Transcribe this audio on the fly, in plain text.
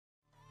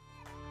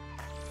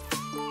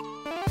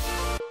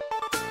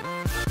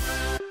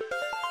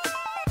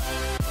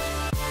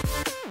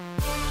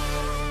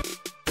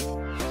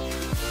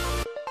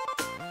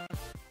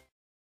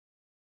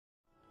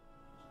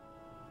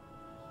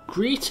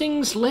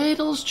Greetings,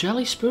 ladles,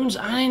 jelly spoons,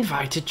 and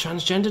invited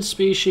transgendered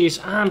species,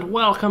 and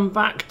welcome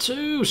back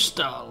to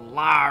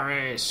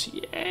Stellaris.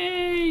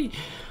 Yay!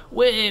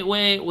 Wait.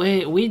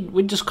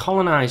 We just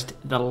colonised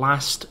the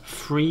last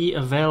free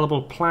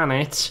available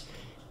planet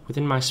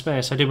within my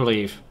space, I do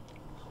believe.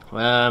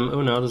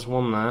 Oh no, there's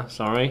one there.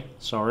 Sorry.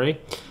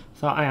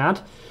 Thought I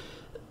had.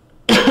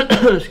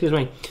 Excuse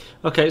me.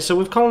 Okay, so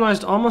we've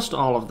colonised almost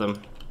all of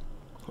them.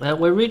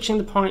 We're reaching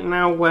the point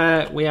now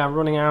where we are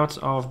running out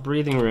of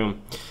breathing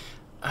room.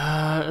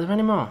 Are there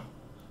any more?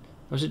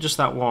 Or is it just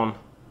that one?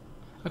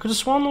 I could have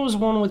sworn there was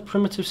one with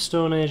primitive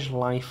Stone Age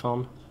life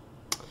on.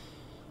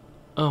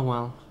 Oh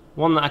well.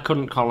 One that I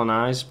couldn't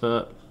colonise,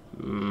 but...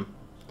 could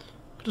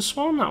have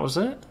sworn that was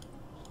it.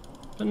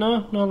 But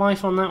no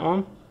life on that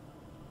one.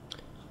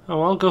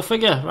 Oh well, go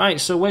figure. Right,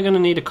 so we're going to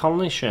need a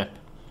colony ship.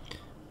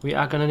 We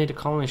are going to need a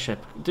colony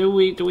ship. Do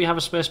we have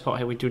a spaceport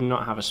here? We do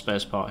not have a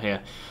spaceport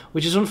here.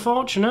 Which is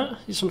unfortunate.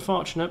 It's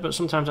unfortunate, but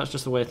sometimes that's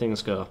just the way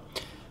things go.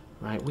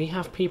 Right, we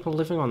have people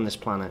living on this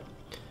planet.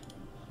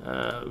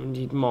 We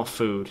need more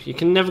food. You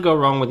can never go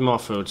wrong with more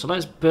food. So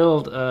let's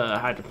build a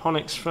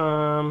hydroponics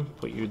farm.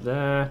 Put you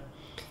there.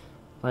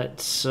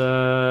 Let's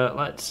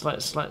power.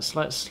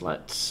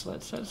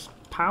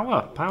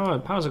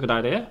 Power's a good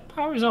idea.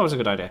 Power is always a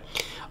good idea.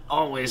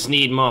 Always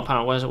need more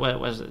power. Where's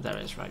it? There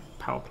it is. Right,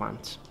 power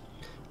plant.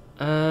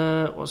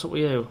 What's up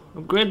with you?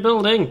 Upgrade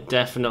building.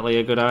 Definitely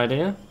a good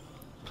idea.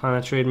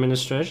 Planetary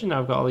administration.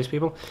 Now I've got all these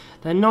people.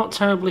 They're not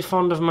terribly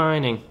fond of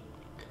mining.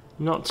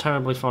 Not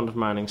terribly fond of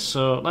mining.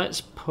 So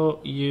let's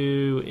put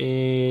you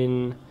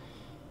in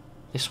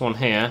this one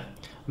here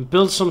and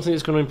build something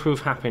that's going to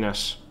improve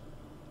happiness.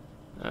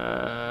 That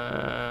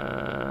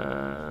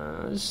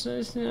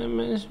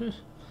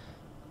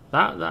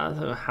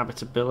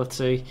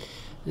habitability.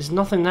 There's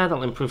nothing there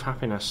that'll improve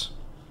happiness.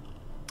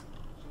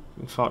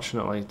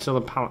 Unfortunately, till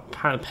the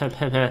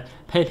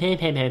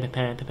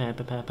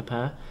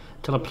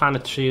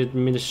planetary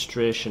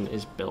administration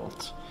is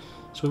built.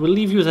 So we will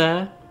leave you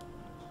there.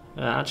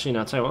 Actually,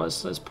 no. I'll tell you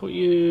what. Let's put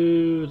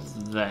you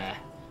there.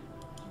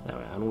 There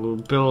we are, and we'll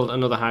build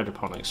another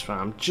hydroponics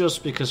farm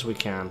just because we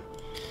can.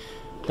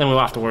 Then we'll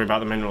have to worry about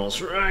the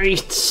minerals,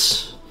 right?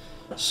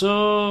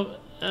 So,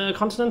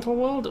 continental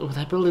world. Oh,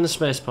 they're building a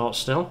spaceport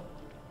still.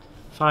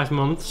 5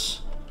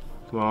 months.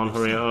 Come on,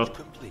 hurry up.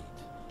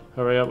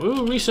 Hurry up.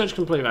 Ooh, research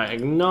complete. Right,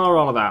 ignore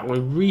all of that. We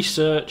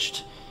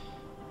researched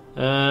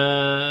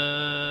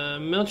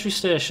military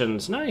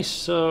stations. Nice.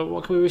 So,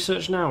 what can we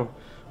research now?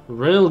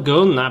 Rail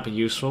gun. That'd be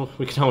useful.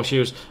 We can always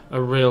use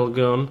a rail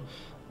gun.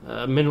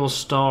 Mineral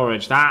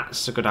storage.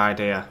 That's a good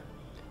idea.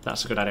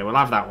 That's a good idea. We'll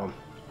have that one.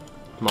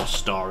 More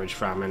storage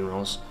for our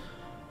minerals.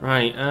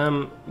 Right,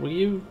 will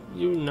you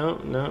will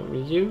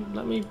you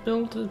let me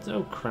build a...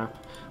 Oh, crap.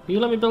 Will you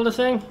let me build a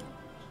thing?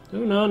 Oh,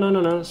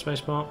 no,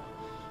 spaceport.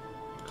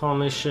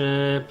 Colony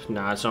ship.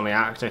 Nah, it's only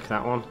Arctic,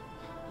 that one.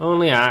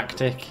 Only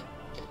Arctic.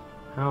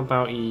 How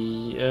about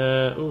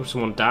oh,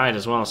 someone died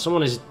as well.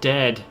 Someone is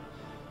dead.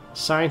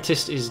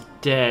 Scientist is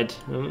dead.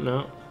 Oh,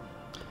 no.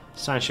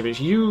 Science ship, it's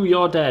you,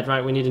 you're dead.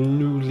 Right, we need a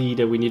new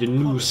leader. We need a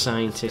new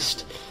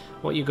scientist.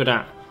 What are you good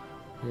at?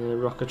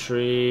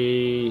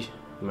 Rocketry.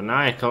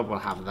 Maniacal. We'll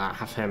have that.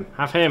 Have him.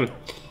 Have him.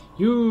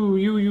 You.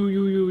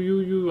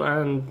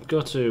 And go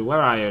to... Where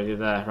are you? You're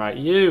there. Right,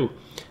 you.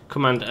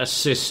 Come and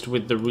assist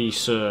with the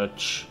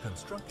research.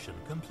 Construction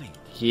complete.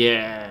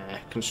 Yeah.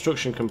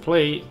 Construction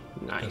complete.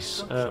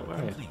 Nice. Where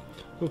are you?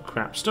 Oh,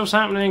 crap. Stuff's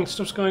happening.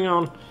 Stuff's going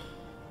on.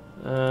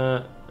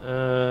 I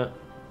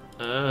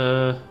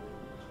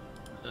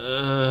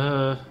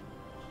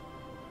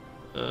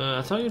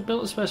thought you'd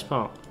built a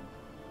spaceport.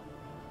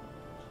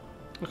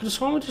 I could have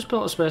sworn we just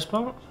built a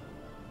spaceport.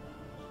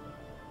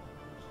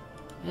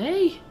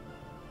 Hey!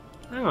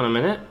 Hang on a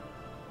minute.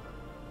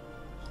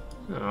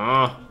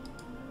 Oh.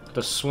 Could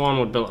have sworn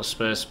we'd built a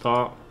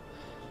spaceport.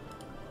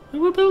 We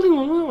were building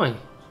one, weren't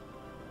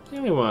we?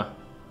 Yeah, we were.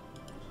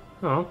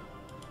 Oh.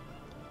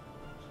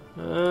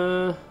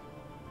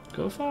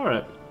 Go for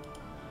it.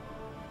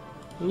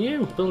 And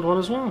you, build one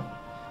as well.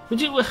 We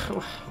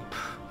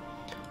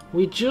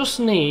just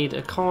need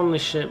a colony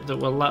ship that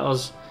will let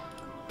us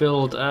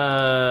build,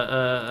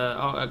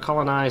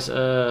 colonize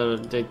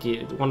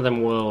one of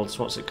them worlds.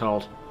 What's it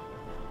called?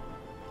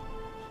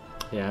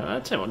 Yeah,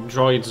 I'd tell you what,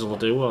 droids will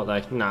do, won't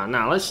they? Nah.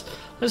 Let's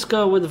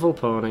go with the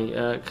Vulponi.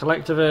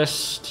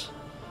 Collectivist,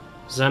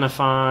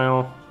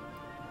 Xenophile,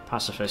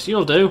 Pacifist.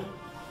 You'll do.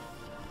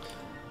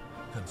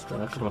 A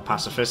couple of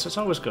pacifists. That's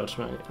always good,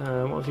 right?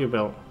 What have you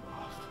built?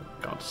 Oh, for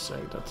God's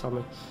sake, don't tell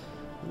me.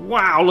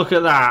 Wow, look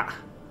at that!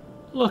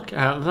 Look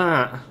at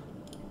that!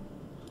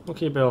 What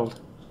can you build?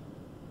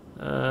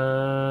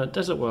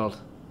 Desert World.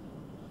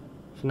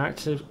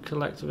 Inactive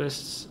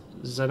collectivists,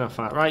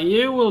 Xenophile. Right,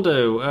 you will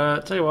do.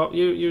 Tell you what,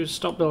 you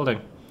stop building.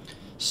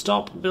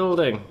 Stop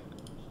building.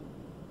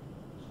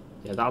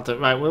 Yeah, that'll do.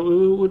 Right, we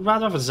would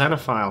rather have a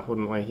Xenophile,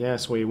 wouldn't we?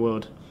 Yes, we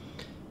would.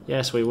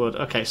 Yes, we would.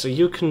 Okay, so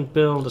you can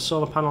build a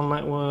solar panel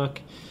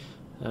network,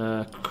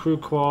 crew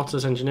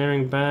quarters,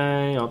 engineering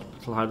bay,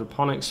 orbital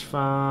hydroponics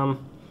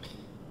farm.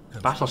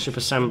 battleship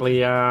assembly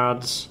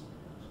yards,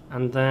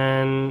 and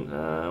then,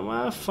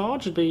 well, a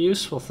forge would be a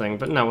useful thing,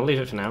 but no, we'll leave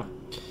it for now.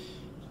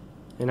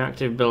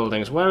 Inactive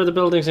buildings. Where are the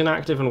buildings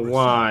inactive and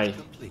why?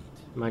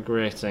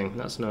 Migrating.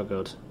 That's no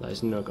good. That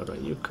is no good.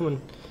 Right, you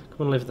come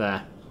and live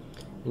there.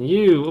 And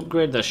you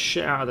upgrade the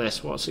shit out of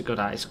this. What's it good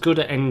at? It's good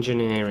at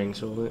engineering,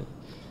 so we'll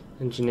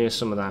engineer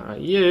some of that.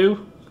 Right,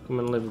 you come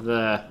and live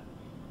there.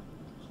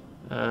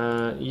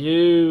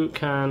 You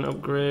can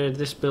upgrade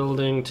this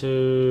building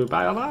to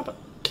Biolab.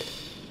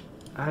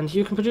 And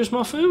you can produce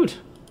more food.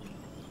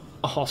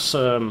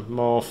 Awesome.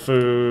 More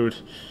food.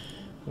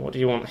 What do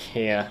you want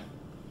here?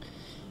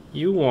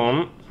 You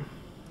want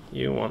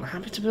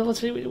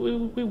habitability.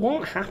 We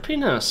want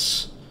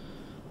happiness.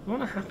 We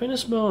want a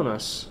happiness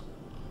bonus,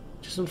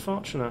 which is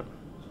unfortunate.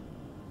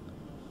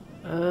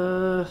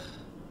 I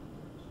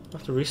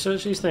have to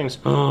research these things.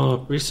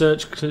 Oh,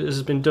 research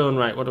has been done.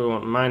 Right, what do we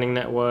want? Mining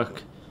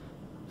network.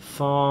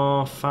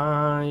 4,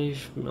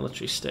 5.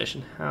 Military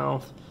station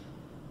health.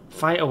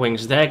 Fighter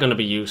wings. They're going to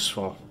be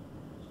useful.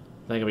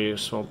 They're going to be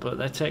useful, but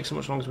they take so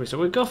much longer to be. So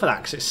we'll go for that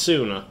because it's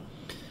sooner.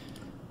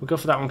 We'll go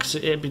for that one because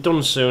it'll be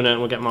done sooner and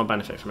we'll get more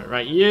benefit from it.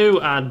 Right, you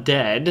are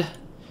dead.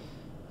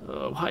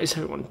 Why is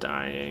everyone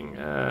dying?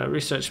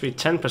 Research speed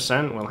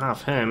 10%. We'll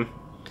have him.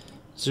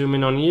 Zoom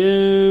in on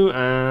you,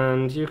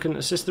 and you can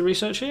assist the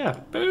research here.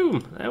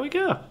 Boom! There we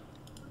go.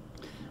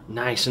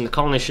 Nice, and the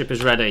colony ship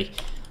is ready.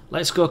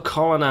 Let's go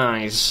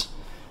colonize,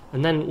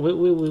 and then we'll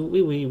be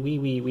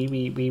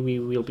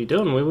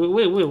done. We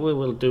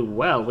will do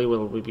well. We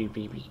will be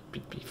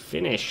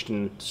finished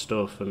and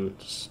stuff and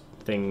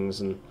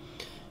things and.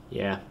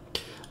 Yeah.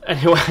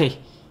 Anyway.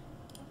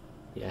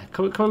 Yeah.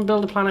 Come and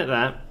build a planet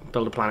there.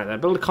 Build a planet there.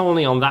 Build a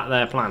colony on that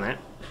there planet.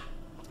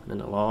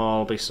 And it'll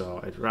all be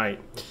sorted.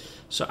 Right.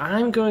 So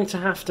I'm going to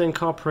have to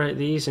incorporate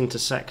these into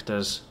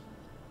sectors.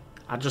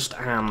 I just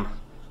am.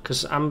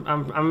 Because I'm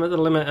at the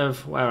limit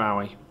of... Where are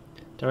we?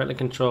 Directly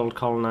controlled,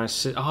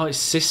 colonized... Oh, it's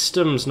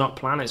systems, not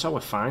planets. Oh,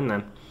 we're fine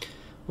then.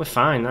 We're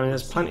fine. I mean,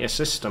 there's plenty of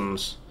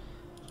systems.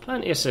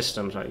 Plenty of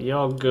systems. Right.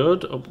 You're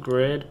good.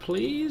 Upgrade,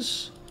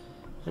 please.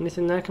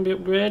 Anything there can be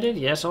upgraded?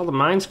 Yes, all the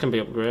mines can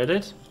be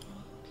upgraded.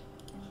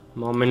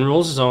 More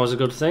minerals is always a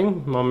good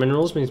thing. More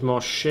minerals means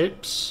more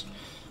ships.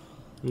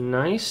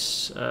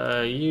 Nice.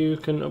 You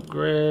can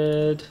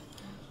upgrade.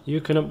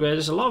 You can upgrade.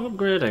 There's a lot of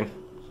upgrading.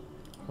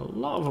 A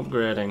lot of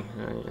upgrading.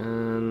 Right,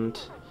 and...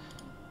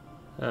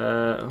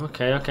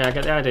 okay, I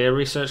get the idea.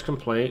 Research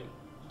complete.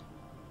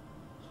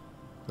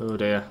 Oh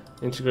dear.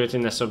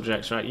 Integrating their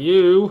subjects. Right,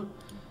 you.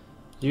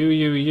 What do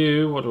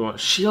we want?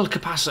 Shield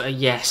capacitor,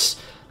 yes.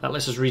 That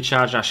lets us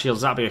recharge our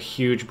shields. That'll be a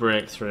huge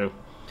breakthrough.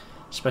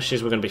 Especially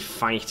as we're going to be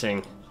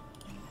fighting.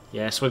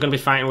 Yes, we're going to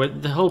be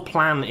fighting. The whole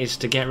plan is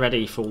to get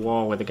ready for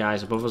war with the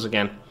guys above us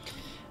again.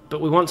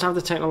 But we want to have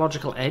the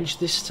technological edge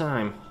this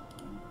time.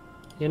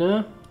 You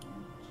know?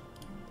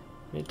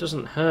 It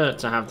doesn't hurt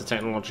to have the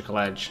technological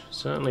edge.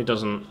 Certainly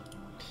doesn't.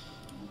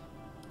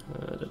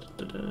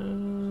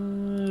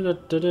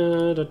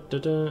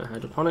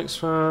 Hydroponics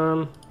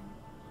farm.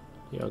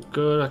 You're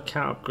good. I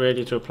can't upgrade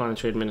you to a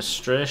planetary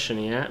administration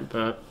yet,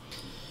 but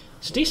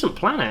it's a decent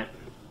planet.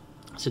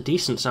 It's a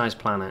decent sized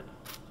planet.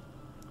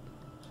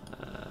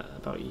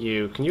 About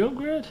you. Can you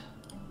upgrade?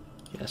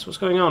 Yes, what's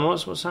going on?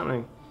 What's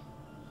happening?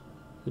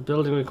 The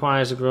building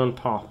requires a grown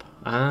pop.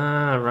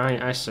 Ah,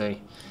 right, I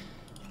see.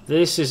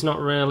 This is not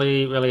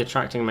really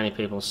attracting many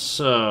people.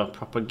 So,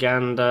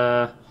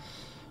 propaganda.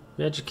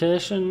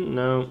 Re-education?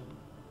 No.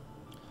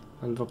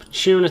 Land of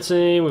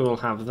opportunity, we will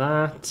have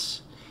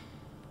that.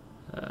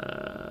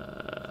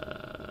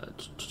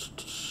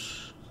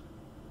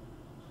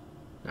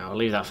 Now I'll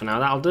leave that for now.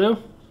 That'll do.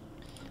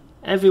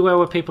 Everywhere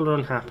where people are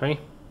unhappy.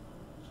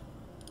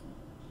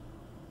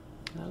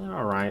 They're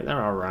alright.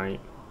 They're alright.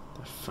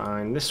 They're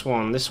fine. This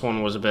one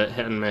was a bit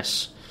hit and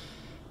miss.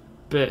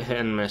 Bit hit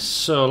and miss.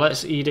 So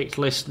let's edict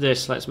list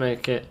this. Let's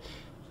make it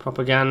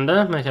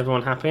propaganda. Make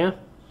everyone happier.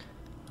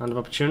 Land of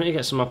opportunity.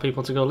 Get some more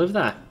people to go live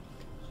there.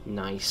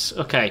 Nice.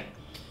 Okay.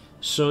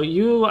 So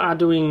you are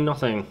doing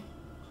nothing.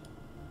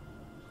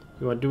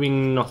 You are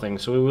doing nothing.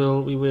 So we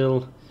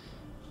will.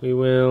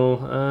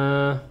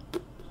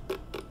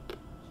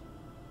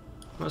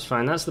 That's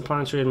fine. That's the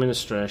planetary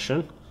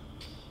administration.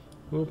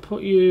 We'll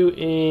put you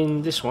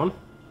in this one.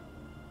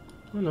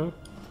 Oh no.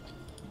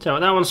 So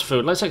that one's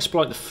food. Let's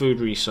exploit the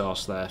food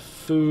resource there.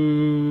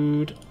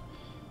 Food.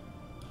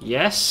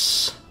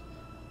 Yes.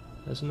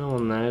 There's no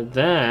one there.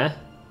 There.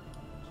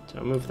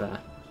 Don't move there.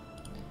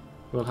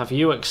 We'll have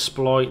you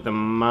exploit the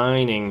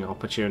mining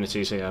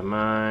opportunities here.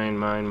 Mine.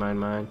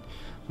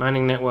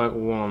 Mining network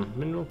 1.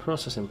 Mineral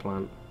processing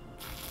plant.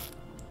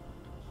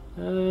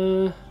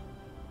 Do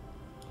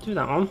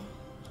that one.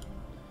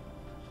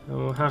 And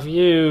we'll have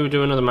you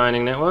do another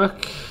mining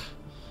network.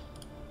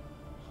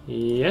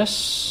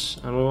 Yes.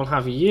 And we will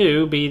have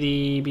you be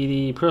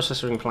the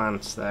processing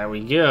plant. There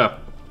we go.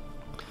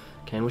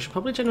 Okay, and we should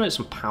probably generate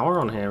some power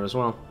on here as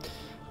well.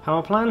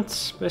 Power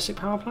plant. Basic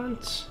power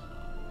plant.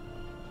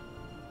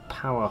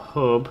 Power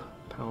hub.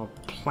 Power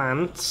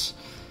plant.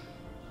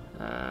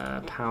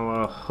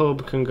 Power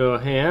hub can go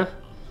here.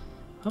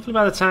 Hopefully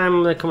by the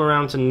time they come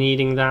around to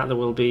needing that, there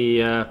will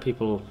be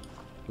people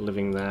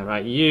living there.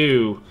 Right,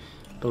 you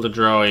build a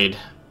droid.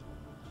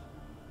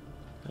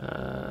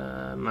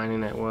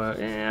 Mining network.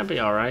 Yeah, it'll be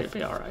alright. It'll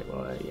be alright.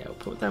 Well, yeah, we'll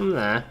put them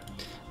there.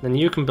 Then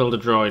you can build a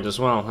droid as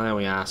well. There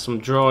we are.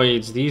 Some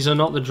droids. These are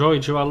not the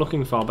droids you are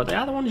looking for, but they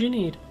are the ones you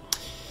need.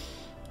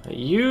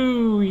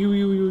 You.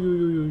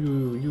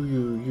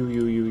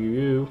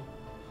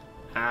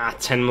 Ah,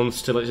 10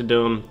 months till it's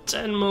done.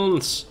 10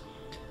 months.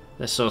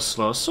 They're so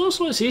slow. So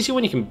slow. It's easier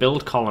when you can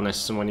build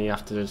colonists and when you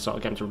have to sort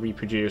of get them to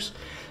reproduce.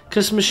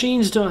 Because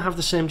machines don't have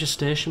the same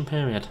gestation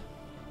period.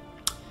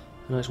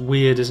 And it's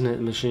weird, isn't it?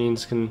 The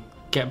machines can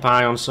get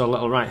by on so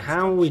little. Right,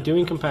 how are we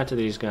doing compared to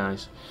these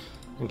guys?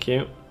 Thank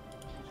you.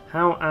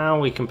 How are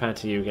we compared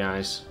to you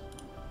guys?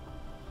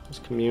 Let's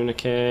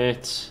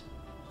communicate.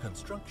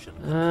 Construction.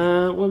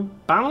 We're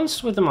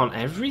balanced with them on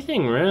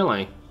everything,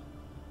 really.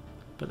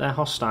 But they're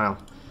hostile.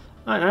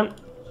 Right then.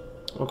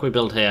 What can we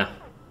build here?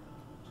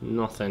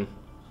 Nothing.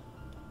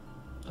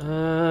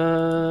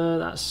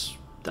 That's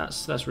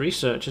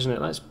research, isn't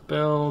it? Let's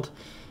build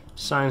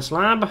science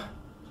lab.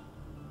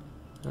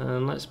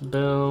 And let's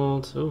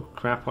build... Oh,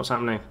 crap, what's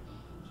happening?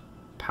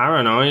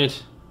 Paranoid.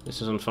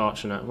 This is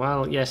unfortunate.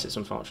 Well, yes, it's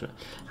unfortunate.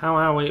 How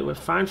are we? We're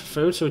fine for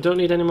food, so we don't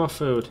need any more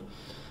food.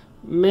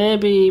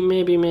 Maybe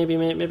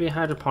a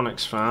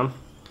hydroponics farm.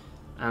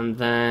 And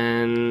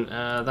then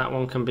that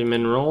one can be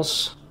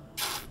minerals.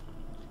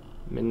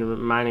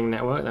 Mining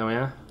network, there we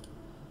are.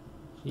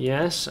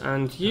 Yes,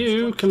 and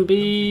you can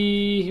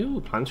be...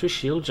 Ooh, planetary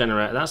shield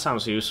generator. That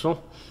sounds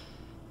useful.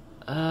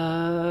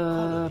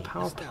 Power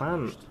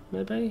plant,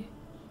 maybe?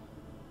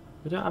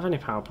 We don't have any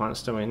power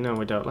plants, do we? No,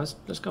 we don't. Let's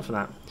go for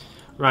that.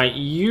 Right,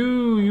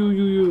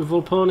 you,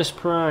 Vulponis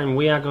Prime.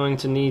 We are going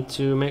to need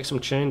to make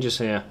some changes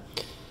here.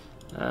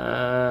 We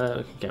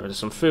can get rid of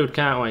some food,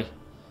 can't we?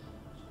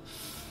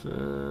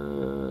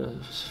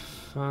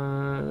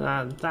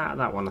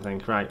 That one, I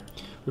think. Right.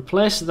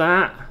 Replace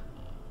that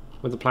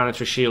with the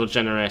planetary shield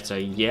generator.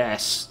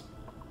 Yes.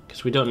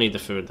 Because we don't need the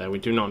food there. We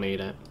do not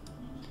need it.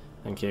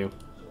 Thank you.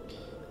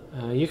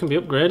 You can be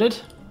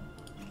upgraded.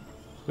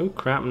 Oh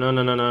crap,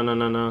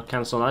 no,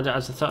 cancel. I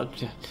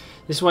thought...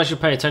 This is why you should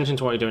pay attention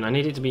to what you're doing. I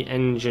need it to be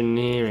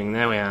engineering.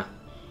 There we are.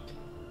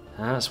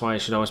 That's why you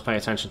should always pay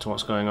attention to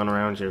what's going on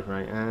around you.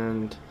 Right,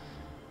 and...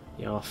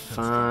 You're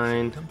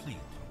fine.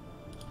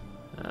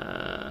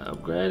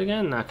 Upgrade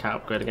again? No, I can't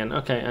upgrade again.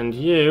 Okay, and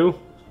you...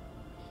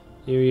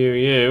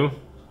 You.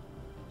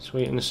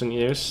 Sweet innocent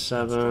you.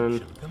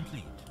 7.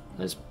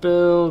 Let's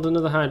build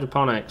another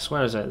hydroponics.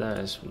 Where is it? There it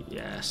is.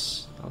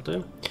 Yes, that'll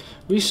do.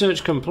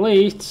 Research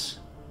complete.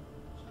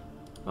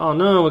 Oh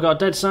no, we've got a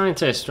dead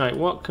scientist. Right,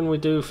 what can we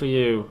do for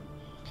you?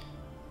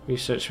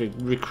 Research,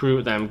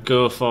 recruit them.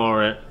 Go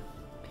for it.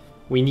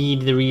 We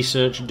need the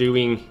research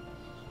doing.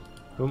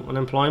 Oh,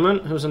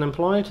 unemployment? Who's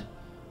unemployed?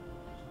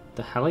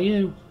 The hell are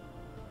you?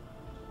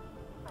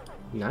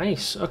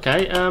 Nice.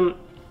 Okay,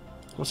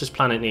 what's this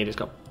planet need? It's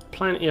got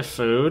plenty of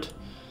food.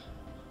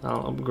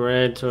 I'll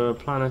upgrade to a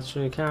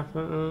planetary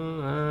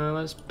capital.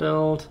 Let's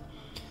build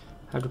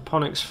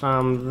hydroponics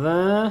farm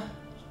there.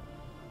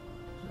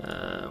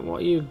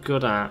 What are you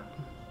good at?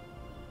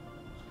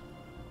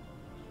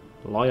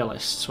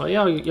 Loyalists. Well,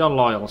 you're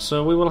loyal,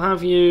 so we will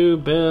have you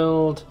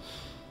build...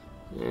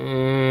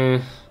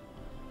 can't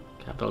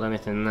build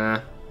anything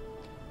there.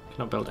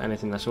 Cannot build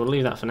anything there, so we'll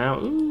leave that for now.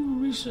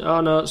 Ooh,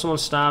 oh no,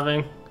 someone's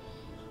starving.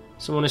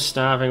 Someone is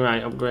starving.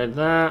 Right, upgrade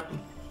that.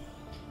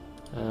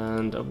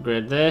 And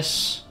upgrade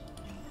this.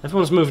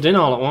 Everyone's moved in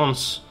all at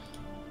once.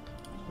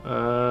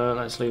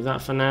 Let's leave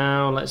that for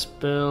now. Let's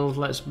build.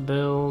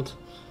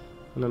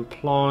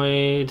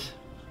 Unemployed.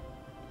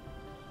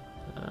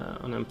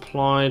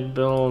 Unemployed,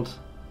 build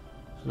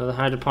another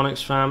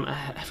hydroponics farm.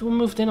 Everyone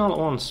moved in all at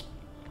once.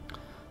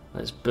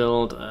 Let's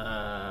build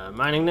a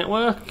mining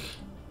network.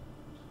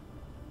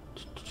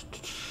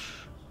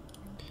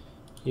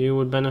 You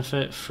would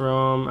benefit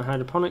from a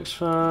hydroponics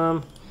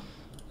farm.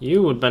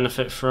 You would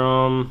benefit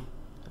from...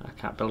 I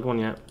can't build one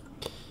yet.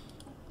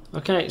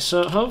 Okay,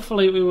 so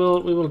hopefully we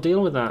will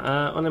deal with that.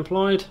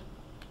 Unemployed.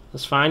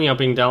 That's fine, you're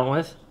being dealt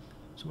with.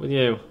 What's up with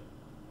you?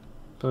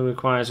 But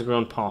requires a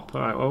grown pop.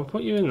 Alright, well, we'll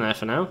put you in there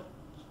for now.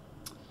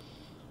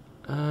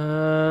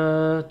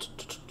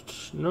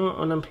 No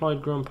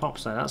unemployed grown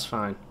pops there, that's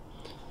fine.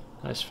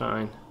 That's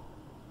fine.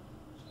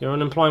 Your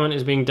unemployment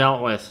is being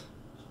dealt with.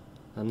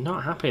 They're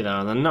not happy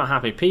though, they're not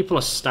happy. People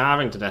are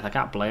starving to death, I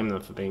can't blame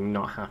them for being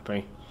not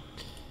happy.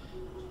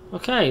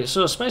 Okay,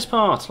 so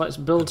spaceport, let's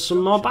build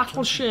some more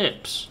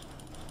battleships.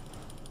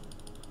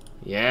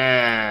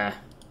 Yeah.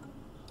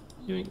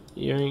 Yoink,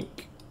 yoink.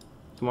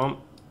 Come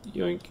on.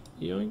 Yoink,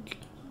 yoink.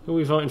 Who are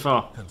we voting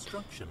for?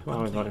 Who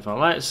are we voting for?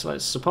 Let's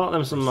support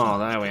them some more.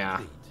 There we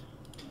are.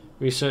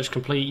 Research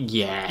complete.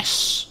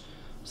 Yes.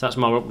 So that's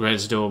more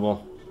upgrades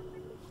doable.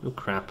 Oh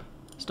crap.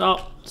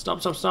 Stop.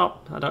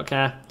 I don't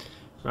care.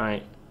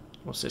 Right.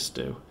 What's this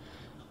do?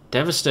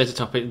 Devastator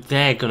topic.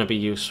 They're going to be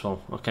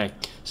useful. Okay.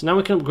 So now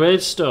we can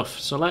upgrade stuff.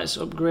 So let's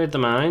upgrade the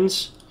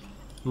mines.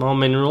 More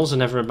minerals are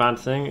never a bad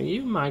thing. Are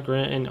you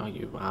migrating? Oh,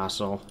 you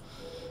arsehole.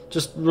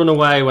 Just run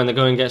away when the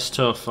going gets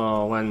tough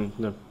or when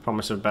the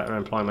promise of better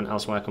employment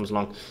elsewhere comes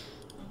along.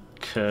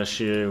 Curse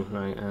you.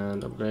 Right,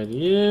 and upgrade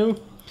you.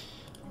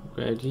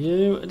 Upgrade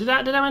you. Did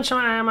I mention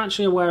I am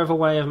actually aware of a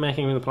way of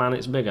making the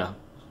planets bigger?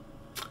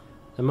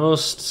 The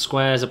most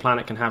squares a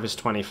planet can have is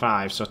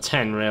 25, so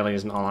 10 really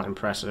isn't all that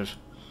impressive.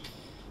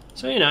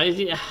 So, you know,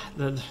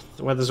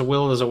 where there's a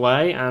will, there's a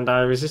way, and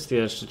I resist the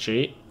urge to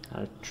cheat.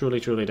 I truly,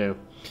 truly do.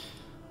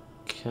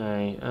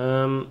 Okay,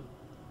 let's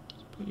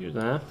put you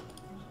there.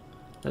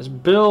 Let's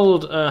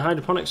build a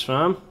hydroponics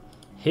farm.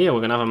 Here we're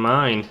going to have a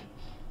mine.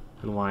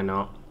 And why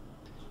not?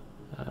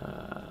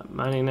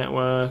 Mining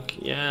network,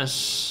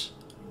 yes.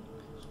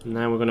 And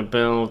then we're going to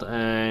build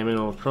a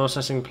mineral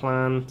processing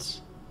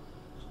plant.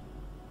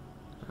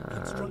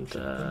 And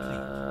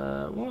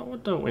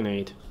what don't we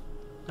need?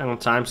 Hang on,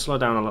 time, slow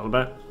down a little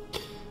bit.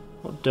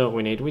 What don't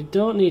we need? We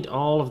don't need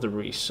all of the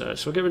research,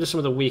 so we'll get rid of some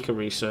of the weaker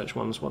research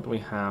ones. What do we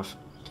have?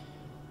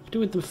 Do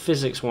with the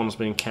physics ones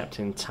being kept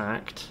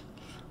intact.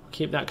 We'll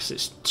keep that because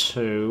it's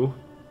 2.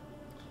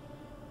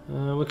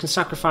 We can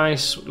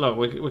sacrifice. Look,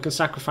 we can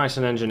sacrifice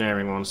an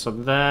engineering one. So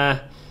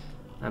there,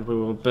 and we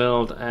will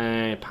build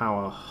a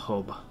power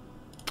hub.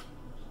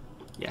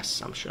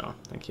 Yes, I'm sure.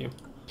 Thank you.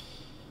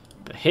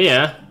 But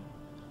here,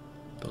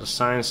 build a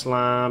science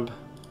lab.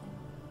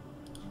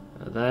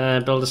 There,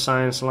 build a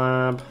science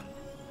lab.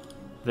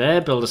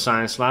 There, build a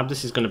science lab.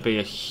 This is going to be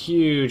a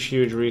huge,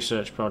 huge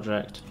research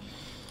project.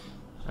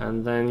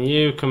 And then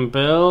you can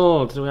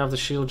build. Do we have the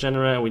shield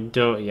generator? We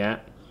don't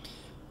yet.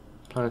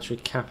 Planetary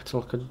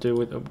capital could do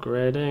with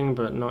upgrading,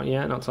 but not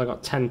yet. Not until I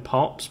got 10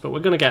 pops, but we're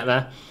going to get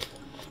there.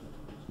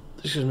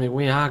 Excuse me,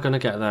 we are going to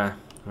get there.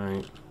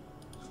 Right.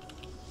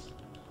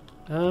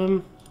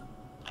 Why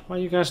are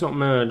you guys not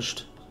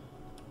merged?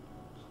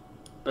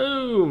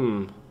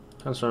 Boom!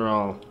 Transfer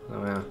all. There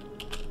we are.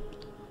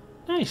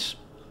 Nice.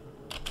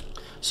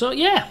 So,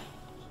 yeah.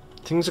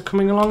 Things are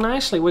coming along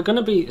nicely. We're going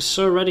to be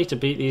so ready to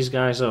beat these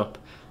guys up.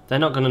 They're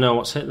not going to know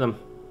what's hit them.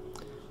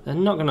 They're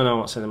not going to know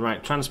what's hit them.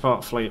 Right,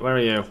 transport fleet, where are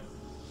you?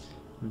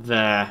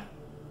 There.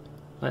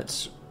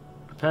 Let's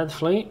repair the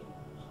fleet.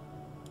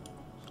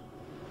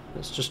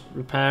 Let's just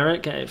repair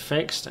it, get it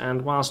fixed,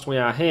 and whilst we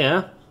are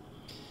here,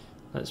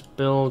 let's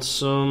build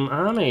some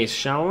armies,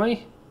 shall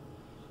we?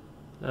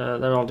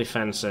 They're all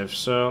defensive,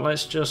 so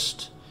let's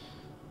just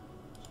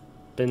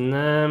bin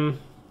them.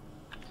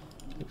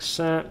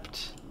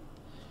 Accept.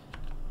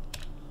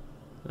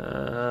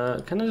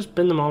 Can I just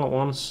bin them all at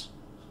once?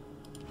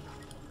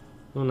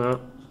 Oh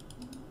no.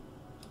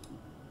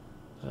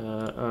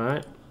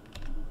 Alright.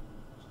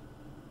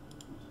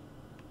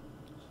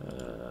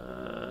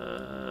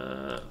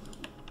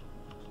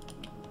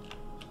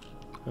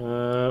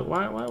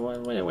 Wait.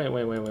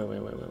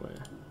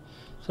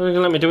 So they're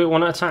gonna let me do it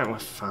one at a time? Well,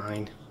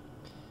 fine.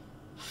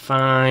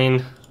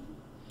 Fine.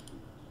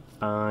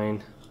 So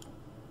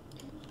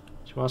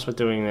whilst we're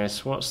doing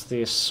this, what's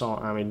the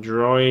assault army?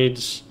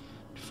 Droids,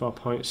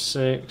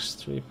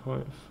 4.6,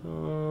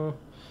 3.4.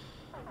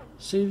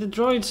 See, the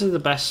droids are the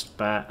best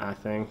bet, I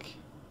think.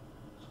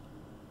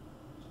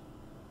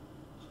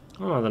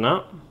 Oh, no, they're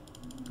not.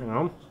 Hang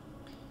on.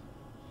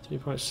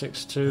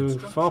 3.62,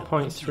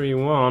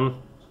 4.31,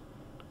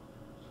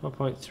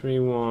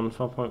 4.31,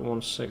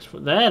 4.16.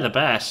 But they're the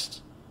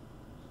best.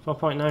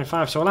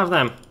 4.95, so we'll have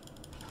them.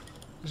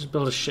 Let's just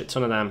build a shit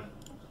ton of them.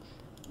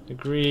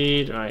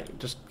 Agreed. Right,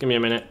 just give me a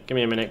minute. Give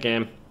me a minute,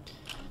 game.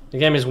 The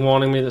game is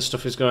warning me that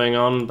stuff is going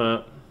on,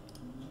 but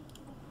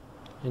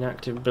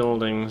inactive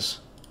buildings.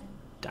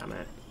 Damn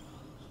it.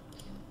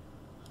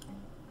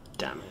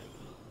 Damn it.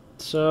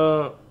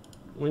 So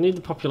we need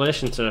the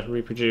population to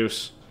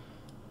reproduce.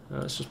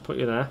 Let's just put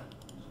you there.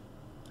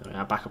 There we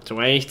are, back up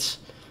to 8.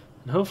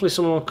 And hopefully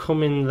someone will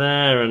come in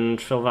there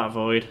and fill that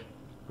void.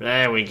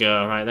 There we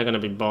go. Right, they're going to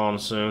be born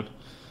soon.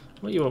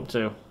 What are you up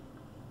to?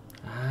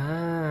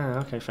 Ah,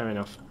 okay, fair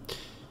enough.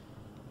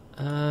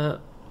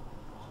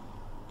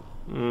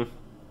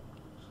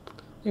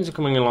 Things are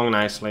coming along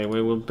nicely.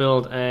 We will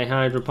build a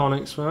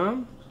hydroponics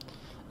farm.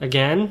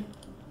 Again,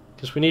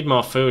 because we need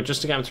more food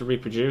just to get them to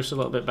reproduce a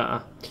little bit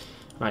better.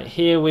 Right,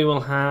 here we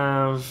will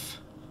have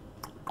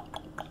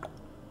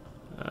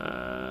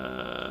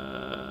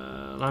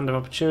land of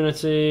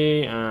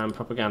opportunity and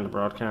propaganda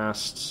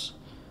broadcasts.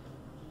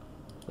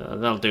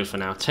 They'll do for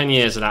now. 10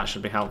 years of that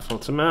should be helpful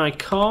to my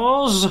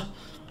cause.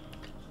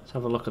 Let's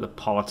have a look at the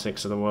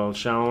politics of the world,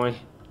 shall we?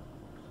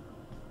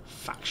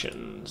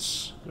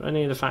 Factions. Do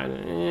any of the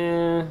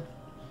factions?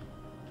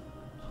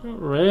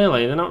 Not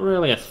really. They're not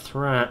really a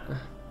threat.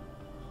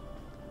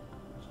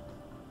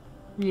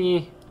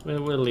 Yeah,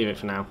 we'll leave it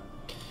for now.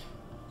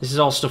 This is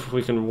all stuff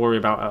we can worry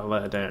about at a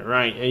later date.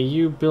 Right, are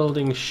you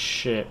building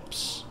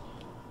ships?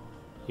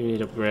 You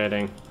need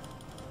upgrading.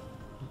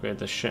 Upgrade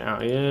the shit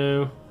out of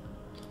you.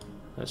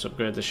 Let's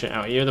upgrade the shit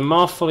out of you. The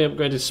more fully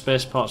upgraded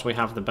spaceports we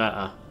have, the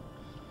better.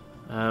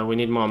 We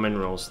need more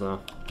minerals,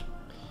 though.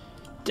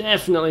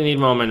 Definitely need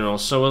more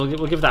minerals, so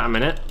we'll give that a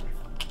minute.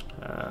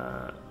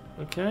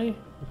 Okay,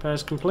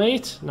 repairs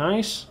complete.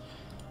 Nice.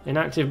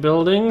 Inactive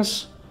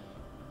buildings.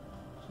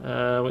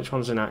 Which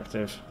one's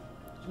inactive?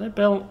 Are they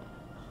built?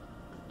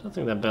 I don't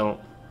think they're built.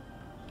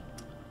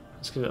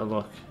 Let's give it a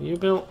look. Are you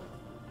built?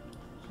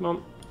 Come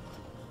on.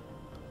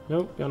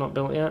 Nope, you're not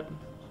built yet.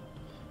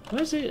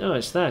 Where is it? Oh,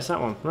 it's there. It's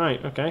that one.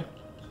 Right, okay.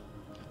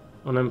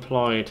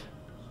 Unemployed.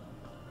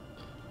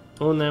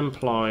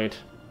 Unemployed.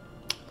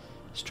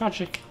 It's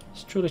tragic.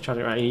 It's truly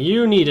tragic. Right,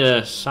 you need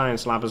a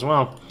science lab as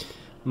well.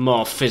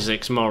 More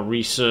physics, more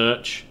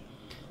research.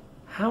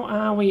 How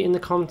are we in the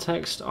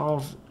context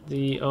of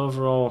the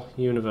overall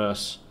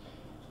universe?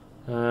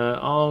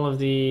 All of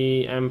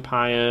the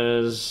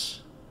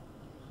empires,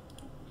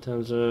 in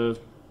terms of...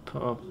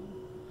 Oh,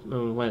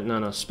 wait,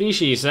 no.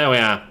 Species, there we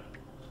are.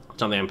 It's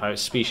not the empire,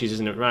 it's species,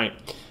 isn't it? Right.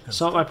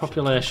 Sort by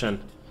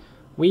population.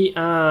 We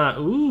are...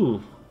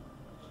 Ooh.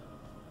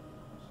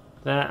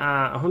 There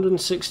are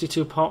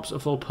 162 pops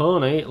of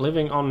Volponi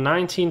living on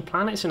 19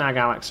 planets in our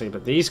galaxy,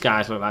 but these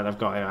guys look like they've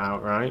got it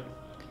out, right?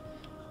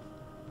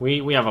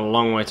 We have a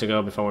long way to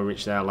go before we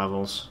reach their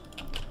levels.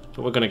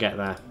 But we're going to get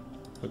there.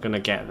 We're going to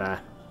get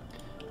there.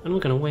 And we're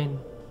going to win.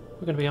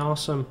 We're going to be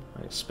awesome.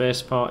 Right,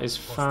 spaceport is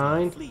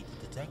fine.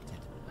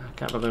 I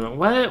can't believe it.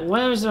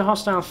 Where is the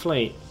hostile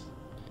fleet?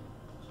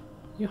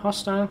 You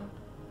hostile?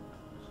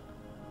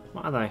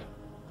 What are they?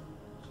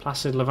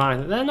 Placid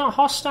Leviathan. They're not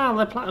hostile.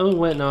 They're oh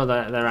wait, no,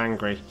 they're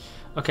angry.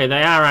 Okay,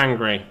 they are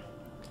angry.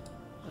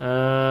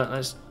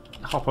 Let's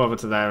hop over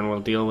to there and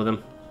we'll deal with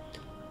them.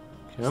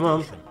 Come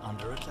on.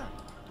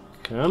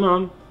 Come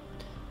on.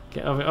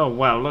 Get over. Oh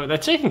wow, look, they're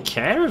taking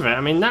care of it.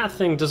 I mean, that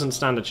thing doesn't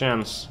stand a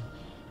chance.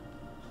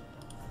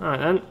 All right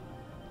then.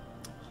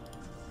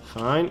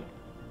 Fine.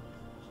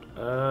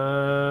 What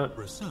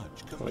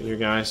are you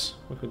guys?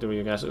 What can we do with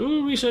you guys?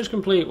 Ooh, research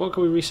complete. What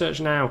can we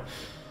research now?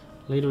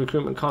 Leader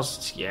recruitment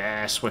costs.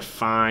 Yes, we're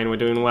fine. We're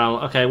doing well.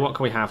 Okay, what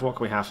can we have? What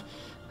can we have?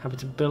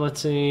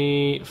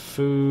 Habitability,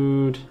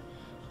 food,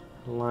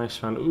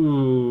 lifespan.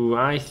 Ooh,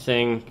 I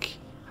think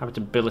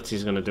habitability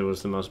is going to do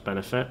us the most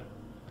benefit.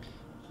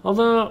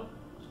 Although,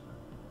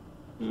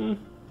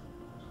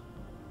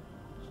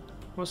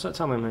 what's that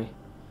telling me?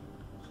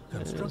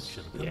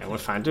 Yeah, we're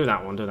fine. Do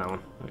that one. Do that one.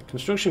 Right,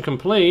 construction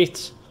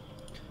complete.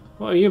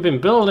 What have you been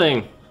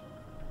building?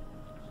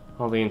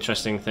 All the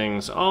interesting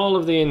things. All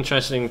of the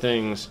interesting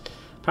things.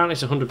 Apparently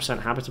it's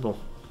 100% habitable.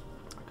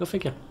 Go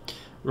figure.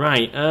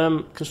 Right,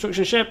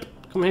 construction ship.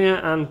 Come here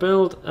and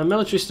build a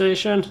military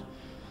station.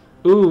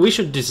 Ooh, we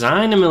should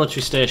design a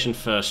military station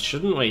first,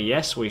 shouldn't we?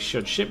 Yes, we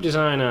should. Ship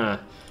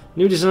designer.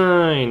 New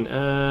design.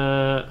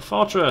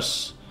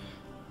 Fortress.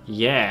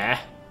 Yeah.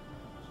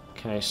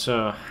 Okay,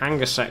 so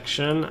hangar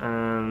section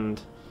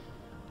and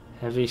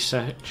heavy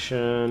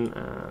section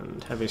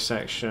and heavy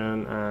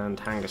section and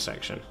hangar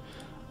section.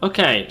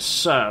 Okay,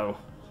 so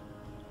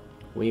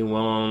we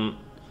want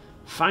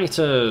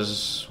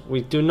fighters.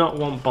 We do not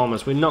want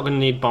bombers. We're not going to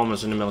need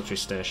bombers in a military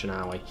station,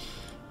 are we?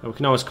 We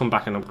can always come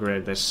back and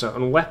upgrade this. So,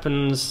 and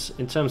weapons,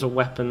 in terms of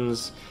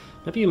weapons,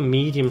 maybe a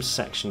medium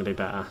section would be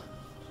better.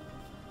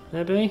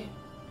 Maybe?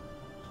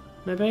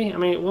 Maybe? I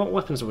mean, what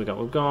weapons have we got?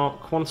 We've got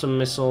quantum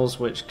missiles,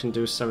 which can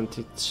do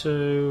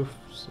 72.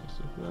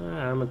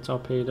 Armoured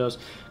torpedoes,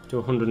 do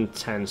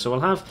 110. So we'll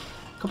have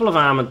a couple of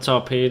armoured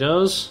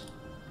torpedoes.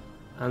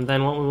 And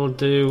then what we will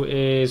do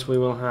is we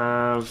will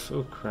have...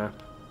 Oh, crap.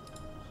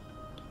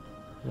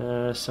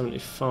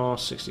 74,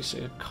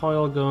 66. A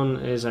coil gun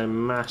is a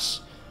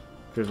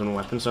mass-driven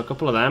weapon, so a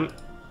couple of them.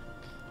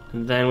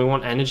 And then we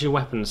want energy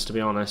weapons, to be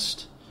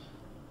honest.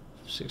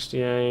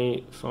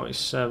 68,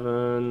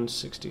 47,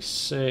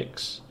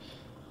 66,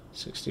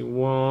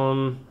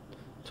 61,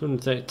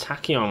 230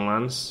 tachyon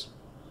lance.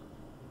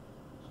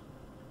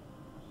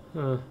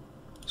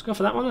 Let's go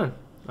for that one then.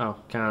 Oh,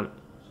 can't.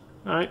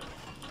 Alright.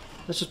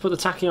 Let's just put the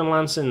tachyon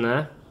lance in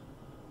there.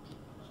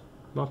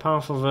 More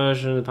powerful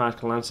version of the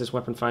particle lance. This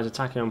weapon fires a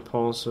tachyon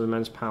pulse of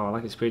immense power.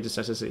 Like its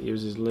predecessors, it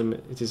is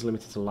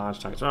limited to large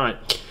targets.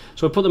 Alright.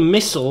 So we put the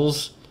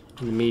missiles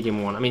in the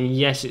medium one. I mean,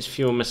 yes, it's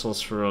fewer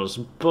missiles for us,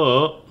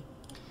 but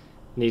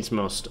needs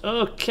must.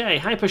 Okay,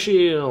 hyper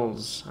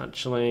shields.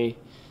 Actually,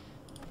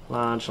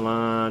 large,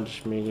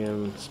 large,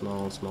 medium,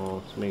 small,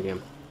 small,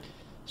 medium.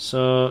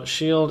 So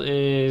shield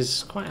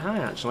is quite high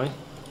actually.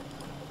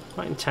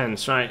 Quite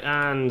intense, right?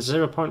 And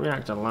 0-point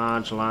reactor.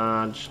 Large,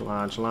 large,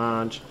 large,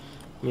 large.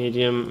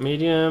 Medium,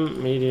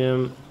 medium,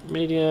 medium,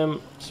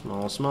 medium.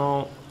 Small,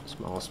 small,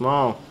 small,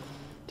 small.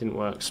 Didn't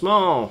work.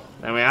 Small.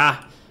 There we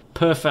are.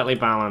 Perfectly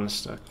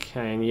balanced.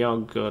 Okay, and you're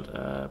good.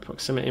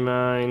 Proximity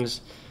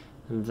mines.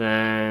 And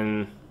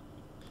then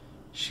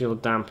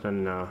shield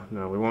dampener.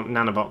 No, we want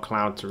nanobot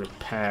cloud to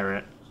repair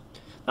it.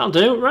 That'll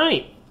do.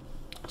 Right.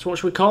 So what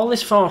should we call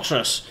this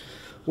fortress?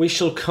 We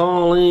shall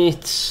call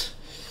it...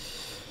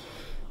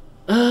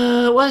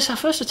 well, it's our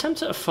first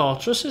attempt at a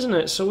fortress, isn't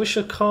it? So we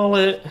should call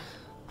it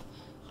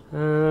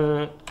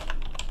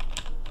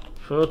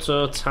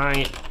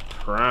Prototype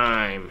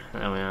Prime.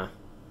 There we are.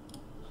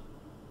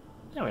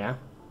 There we are.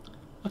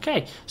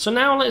 Okay, so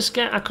now let's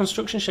get our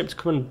construction ship to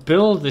come and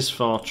build this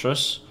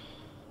fortress.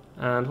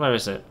 And where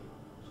is it?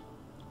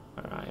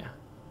 Where are you?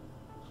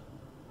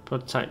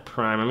 Prototype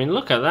Prime. I mean,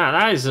 look at that.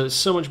 That is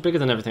so much bigger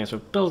than everything. So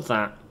build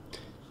that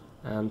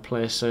and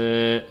place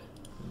it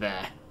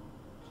there.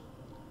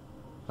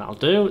 That'll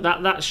do.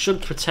 That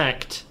should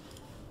protect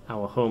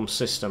our home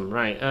system.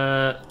 Right.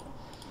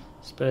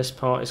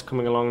 Spaceport is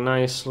coming along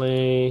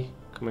nicely.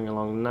 Coming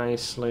along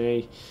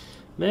nicely.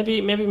 Maybe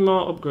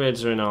more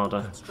upgrades are in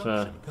order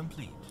for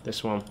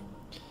this one.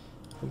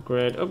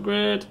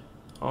 Upgrade.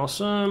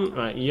 Awesome.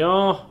 Right,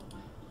 you're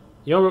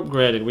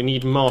upgraded. We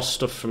need more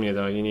stuff from you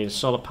though. You need a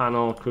solar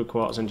panel, crew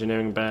quarters,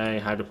 engineering bay,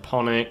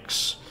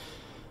 hydroponics.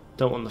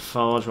 Don't want the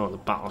forge, we want the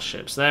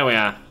battleships. There we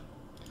are.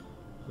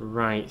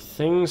 Right,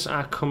 things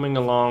are coming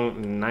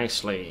along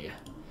nicely.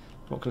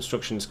 What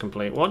construction is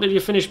complete? What did you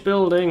finish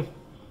building?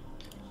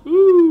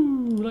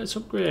 Ooh, let's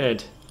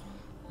upgrade.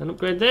 And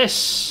upgrade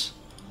this.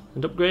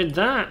 And upgrade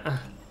that.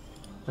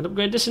 And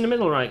upgrade this in the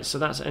middle, right? So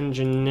that's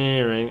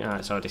engineering. Ah,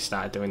 it's already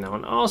started doing that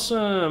one.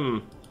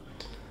 Awesome.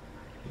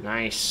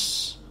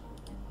 Nice.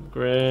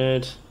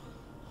 Upgrade.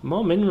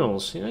 More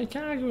minerals. You know, you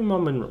can't argue with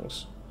more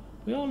minerals.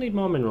 We all need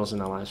more minerals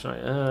in our lives, right?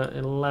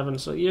 11.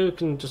 So you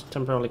can just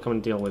temporarily come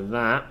and deal with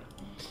that.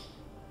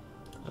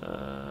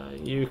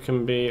 You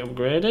can be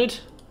upgraded.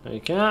 There you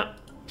go.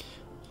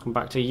 Come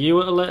back to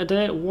you at a later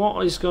date.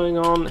 What is going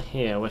on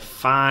here? We're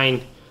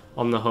fine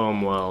on the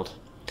home world.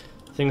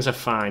 Things are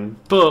fine.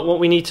 But what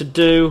we need to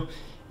do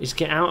is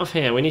get out of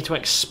here. We need to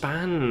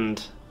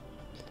expand.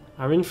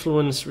 Our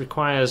influence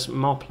requires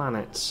more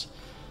planets.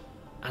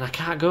 And I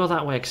can't go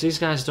that way because these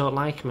guys don't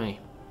like me.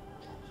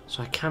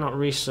 So I cannot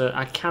research.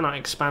 I cannot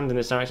expand in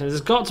this direction.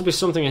 There's got to be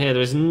something in here.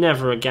 There is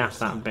never a gap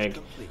that big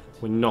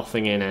with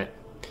nothing in it.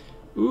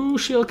 Ooh,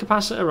 shield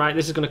capacitor. Right,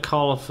 this is going to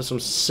call for some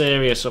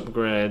serious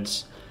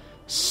upgrades.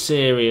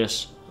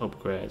 Serious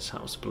upgrades.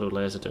 How's the blue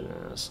laser doing?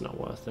 That's not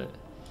worth it.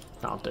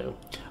 That'll do.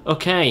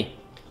 Okay,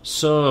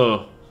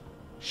 so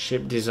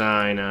ship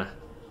designer.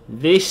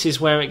 This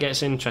is where it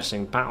gets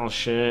interesting.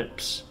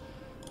 Battleships.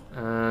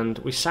 And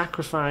we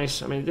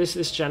sacrifice. I mean,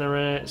 this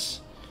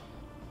generates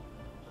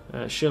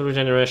shield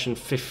regeneration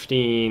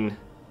 15,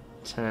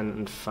 10,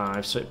 and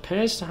 5. So it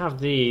pays to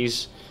have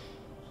these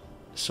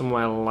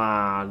somewhere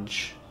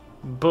large.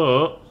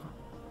 But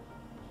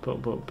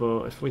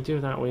if we do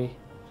that, we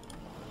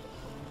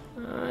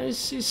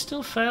it's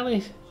still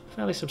fairly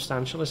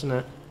substantial, isn't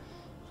it?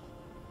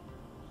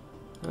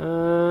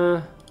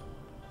 No,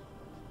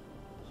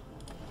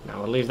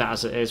 we'll leave that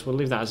as it is. We'll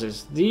leave that as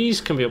is.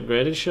 These can be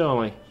upgraded,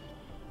 surely.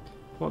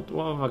 What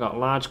have I got?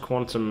 Large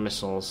quantum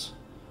missiles.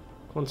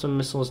 Quantum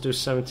missiles do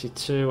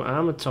 72.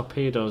 Armored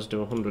torpedoes do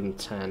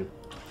 110.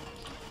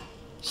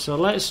 So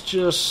let's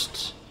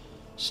just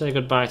say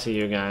goodbye to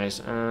you guys.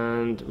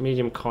 And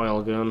medium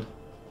coil gun.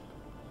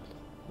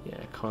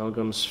 Yeah, coil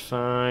gun's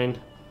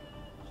fine.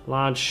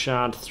 Large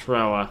shard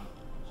thrower.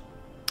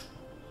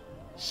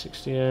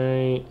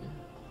 68,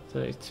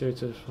 32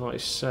 to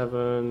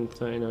 47,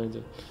 39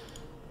 to...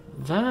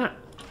 That,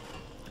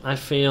 I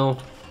feel,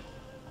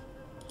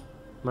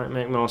 might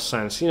make more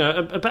sense. You know,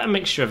 a better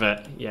mixture of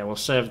it. Yeah, we'll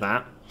save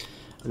that.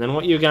 And then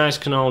what you guys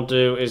can all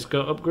do is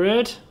go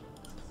upgrade.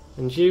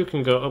 And you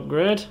can go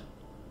upgrade.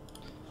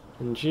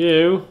 And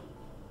you...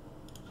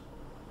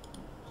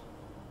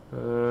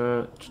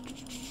 come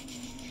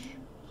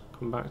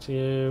back to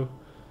you.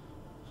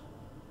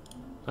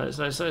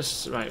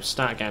 Let's right,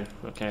 start again.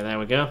 Okay, there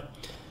we go.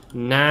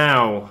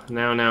 Now,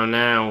 the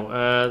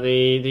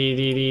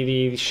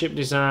ship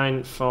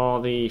design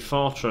for the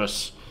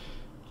fortress.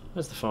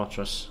 Where's the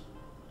fortress?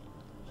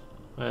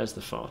 Where's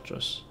the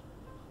fortress?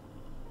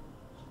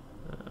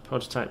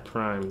 Prototype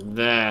Prime.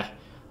 There.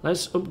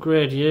 Let's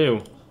upgrade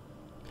you.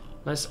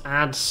 Let's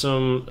add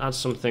some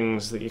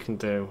things that you can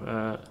do.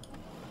 Oh,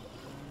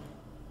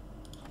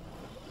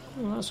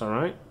 that's all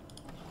right.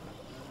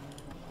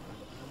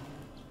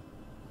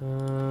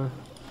 I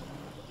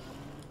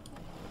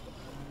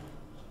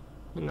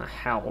mean, that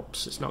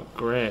helps. It's not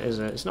great, is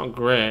it? It's not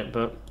great,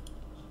 but...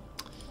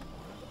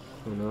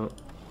 Oh no.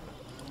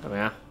 There we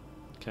are.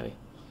 Okay.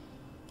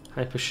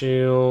 Hyper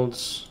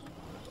shields.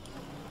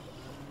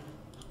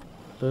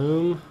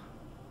 Boom.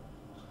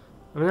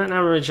 I mean, that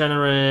now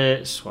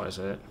regenerates... What is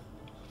it?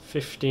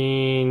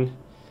 15...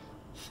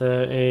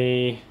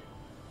 30...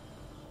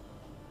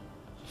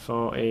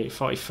 40...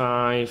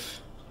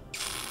 45...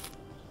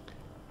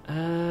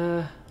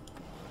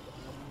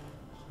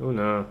 Oh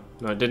no.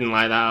 No, I didn't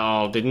like that at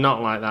all. Did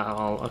not like that at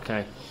all.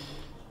 Okay.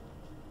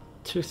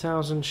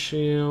 2,000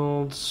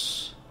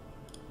 shields.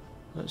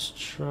 Let's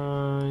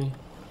try...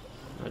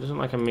 It doesn't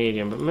like a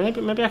medium, but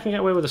maybe I can get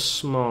away with a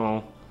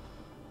small.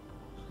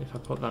 If I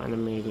put that in a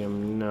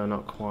medium. No,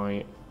 not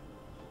quite.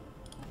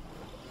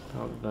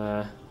 About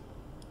there.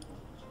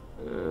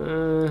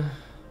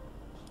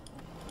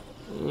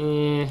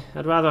 Yeah,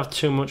 I'd rather have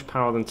too much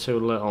power than too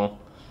little.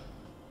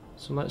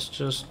 So let's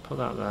just put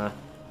that there.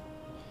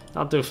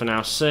 That'll do for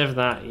now. Save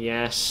that,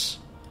 yes.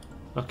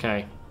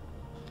 Okay.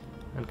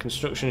 And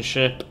construction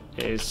ship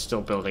is still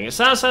building it.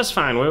 So that's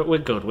fine. We're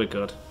good.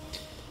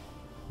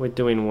 We're We're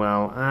doing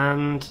well,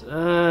 and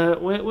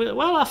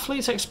well, our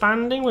fleet's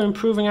expanding. We're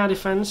improving our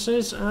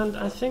defences, and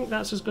I think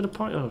that's as good a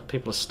point. Oh,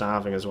 people are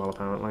starving as well,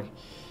 apparently.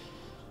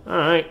 All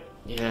right.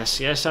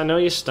 Yes. I know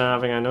you're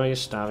starving.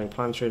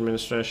 Planetary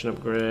administration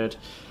upgrade.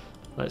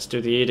 Let's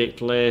do the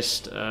edict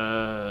list.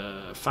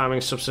 Farming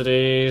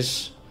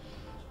subsidies.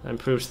 That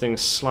improves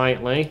things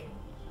slightly.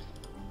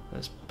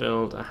 Let's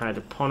build a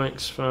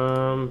hydroponics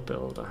farm.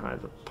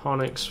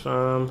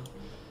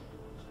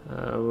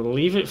 We'll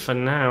leave it for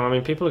now. I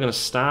mean, people are going to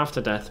starve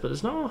to death, but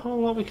there's not a whole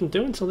lot we can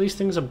do until these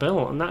things are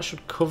built, and that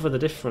should cover the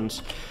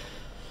difference.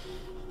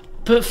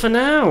 But for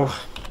now,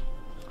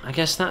 I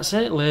guess that's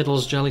it.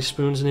 Ladles, jelly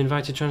spoons, and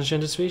invited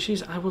transgender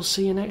species. I will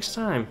see you next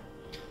time.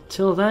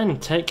 Till then,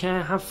 take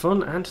care, have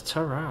fun, and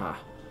ta-ra.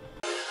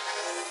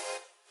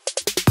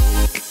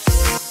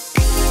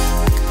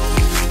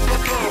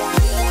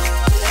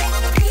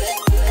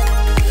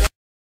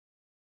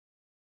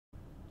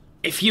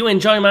 If you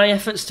enjoy my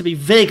efforts to be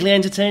vaguely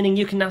entertaining,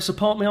 you can now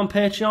support me on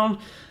Patreon.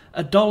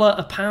 $1,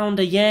 a pound,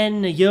 a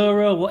yen, a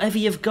euro, whatever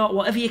you've got,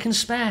 whatever you can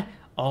spare,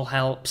 all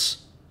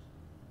helps.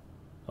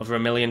 Over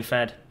 1 million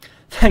fed.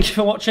 Thank you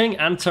for watching,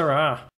 and ta-ra.